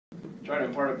tried to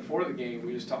impart it before the game.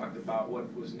 We just talked about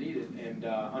what was needed and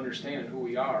understanding who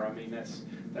we are. I mean,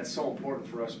 that's so important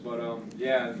for us. But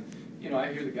yeah, you know,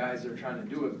 I hear the guys that are trying to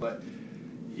do it, but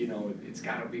you know, it's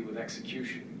got to be with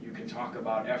execution. You can talk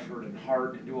about effort and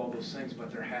heart and do all those things,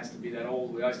 but there has to be that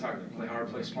old, we always talk about play hard,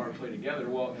 play smart, play together.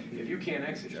 Well, if you can't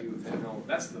execute, you know,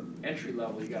 that's the entry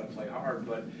level. You got to play hard,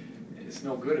 but it's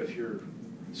no good if you're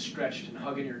stretched and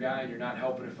hugging your guy and you're not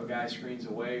helping if a guy screens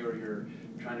away, or you're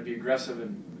trying to be aggressive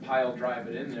and pile drive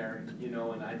it in there, you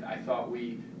know. And I thought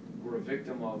we were a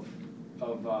victim of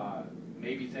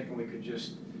maybe thinking we could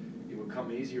just, it would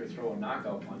come easy or throw a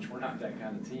knockout punch. We're not that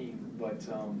kind of team, but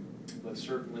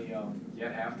certainly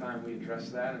at halftime we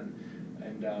addressed that,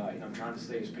 and I'm trying to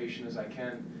stay as patient as I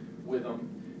can with them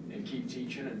and keep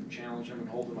teaching and challenge them and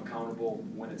hold them accountable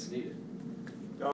when it's needed.